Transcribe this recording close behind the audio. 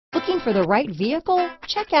Looking for the right vehicle?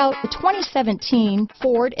 Check out the 2017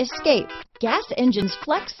 Ford Escape. Gas engines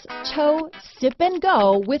flex, tow, sip and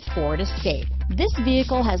go with Ford Escape. This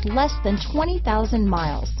vehicle has less than 20,000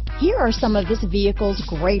 miles. Here are some of this vehicle's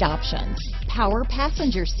great options: power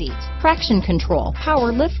passenger seat, traction control,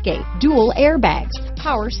 power liftgate, dual airbags,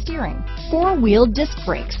 power steering, four-wheel disc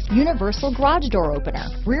brakes, universal garage door opener,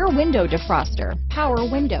 rear window defroster, power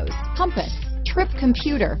windows, compass, trip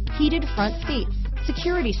computer, heated front seats,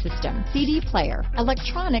 security system, CD player,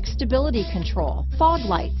 electronic stability control, fog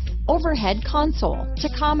lights, overhead console,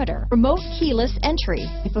 tachometer, remote keyless entry.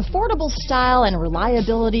 If affordable style and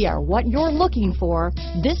reliability are what you're looking for,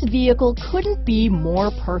 this vehicle couldn't be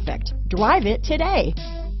more perfect. Drive it today.